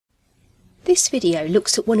This video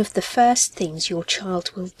looks at one of the first things your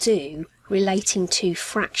child will do relating to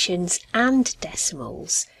fractions and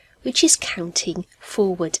decimals, which is counting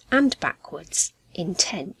forward and backwards in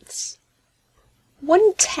tenths.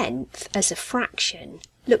 1/10 as a fraction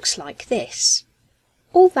looks like this.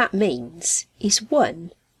 All that means is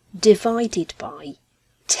 1 divided by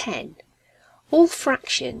 10. All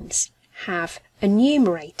fractions have a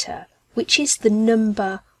numerator, which is the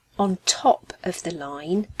number on top of the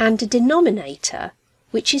line, and a denominator,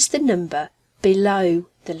 which is the number below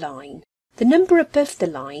the line. The number above the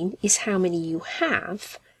line is how many you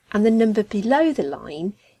have, and the number below the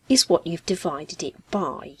line is what you've divided it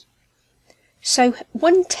by. So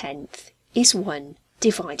 1/10 is 1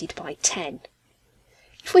 divided by 10.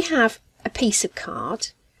 If we have a piece of card,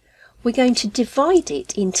 we're going to divide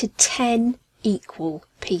it into 10 equal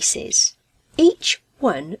pieces. Each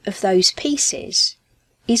one of those pieces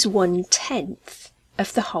is 1/10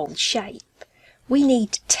 of the whole shape. We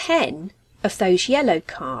need 10 of those yellow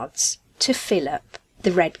cards to fill up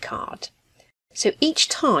the red card. So each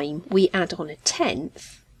time we add on a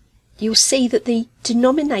tenth, you'll see that the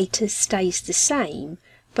denominator stays the same,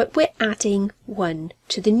 but we're adding 1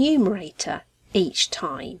 to the numerator each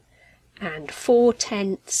time. And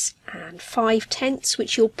 4/10 and 5/10,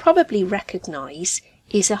 which you'll probably recognise,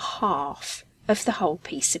 is a half of the whole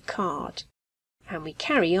piece of card. And we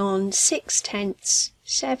carry on 6/10,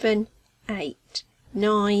 7, 8,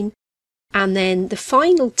 9, and then the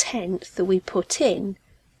final tenth that we put in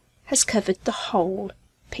has covered the whole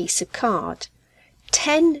piece of card.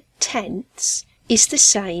 10/10 is the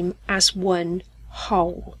same as 1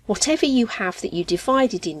 whole. Whatever you have that you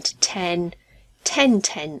divided into 10,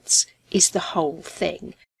 10/10 is the whole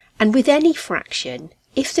thing. And with any fraction,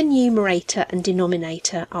 if the numerator and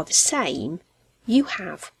denominator are the same, you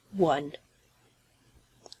have 1.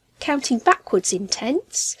 Counting backwards in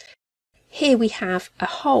tenths, here we have a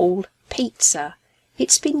whole pizza.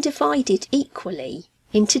 It's been divided equally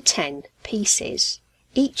into 10 pieces.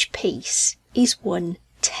 Each piece is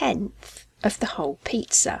 1/10 of the whole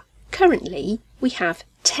pizza. Currently we have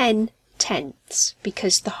 10/10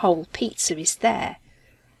 because the whole pizza is there.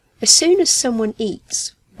 As soon as someone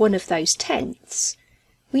eats one of those tenths,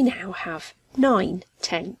 we now have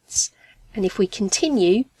 9/10. And if we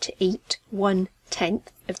continue to eat 1/10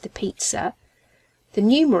 of the pizza, the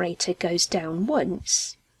numerator goes down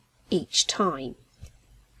once each time.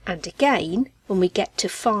 And again, when we get to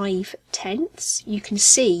 5/10, you can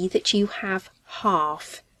see that you have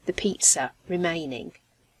half the pizza remaining.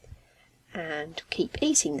 And keep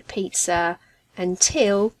eating the pizza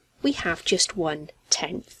until we have just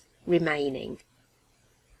 1/10 remaining.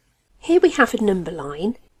 Here we have a number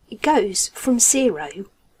line. It goes from 0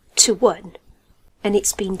 to 1, and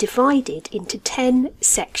it's been divided into 10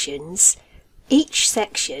 sections. Each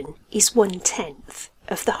section is 1/10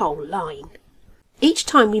 of the whole line. Each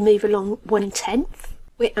time we move along 1/10,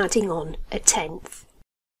 we're adding on a tenth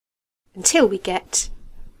until we get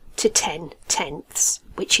to 10/10,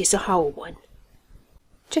 which is a whole one.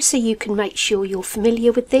 Just so you can make sure you're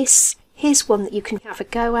familiar with this, here's one that you can have a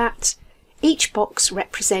go at. Each box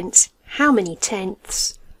represents how many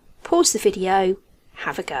tenths. Pause the video,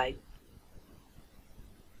 have a go.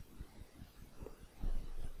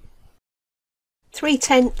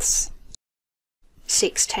 3/10,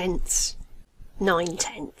 6/10,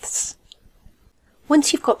 9/10.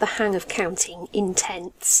 Once you've got the hang of counting in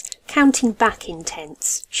tenths, counting back in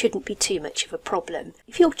tenths shouldn't be too much of a problem.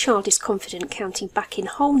 If your child is confident counting back in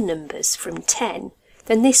whole numbers from 10,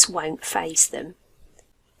 then this won't faze them.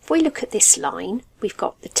 If we look at this line, we've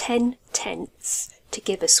got the 10/10 to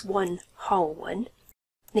give us 1 whole one.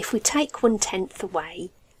 And if we take 1/10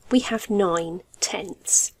 away, we have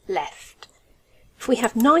 9/10 left. If we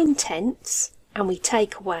have 9/10 and we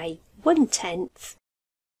take away 1/10,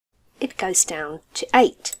 it goes down to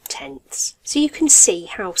 8/10. So you can see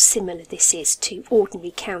how similar this is to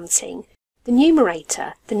ordinary counting. The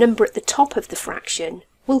numerator, the number at the top of the fraction,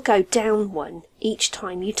 will go down 1 each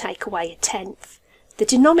time you take away a tenth. The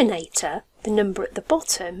denominator, the number at the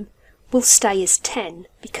bottom, will stay as 10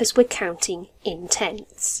 because we're counting in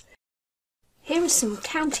tenths. Here are some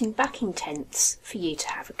counting back in tenths for you to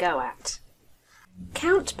have a go at.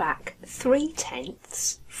 Count back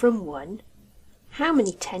 3/10 from 1. How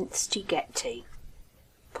many tenths do you get to?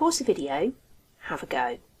 Pause the video, have a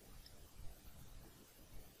go.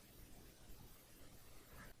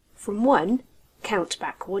 From 1, count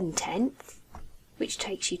back 1/10, which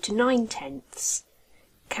takes you to 9/10.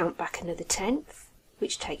 Count back another tenth,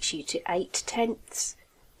 which takes you to 8/10.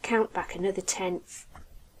 Count back another tenth,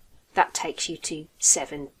 that takes you to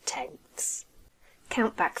 7/10.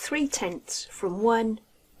 Count back 3/10 from 1,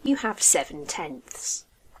 you have 7/10.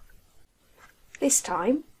 This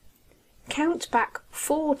time, count back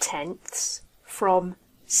 4/10 from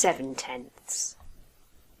 7/10.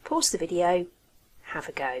 Pause the video, have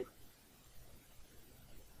a go.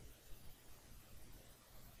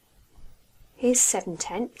 Here's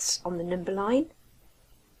 7/10 on the number line.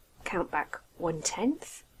 Count back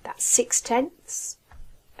 1/10, that's 6/10.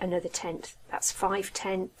 Another 10th, that's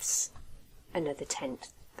 5/10. Another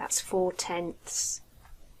 10th, that's 4/10.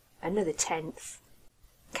 Another 10th.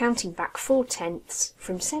 Counting back 4/10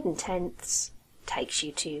 from 7/10 takes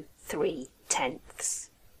you to 3/10.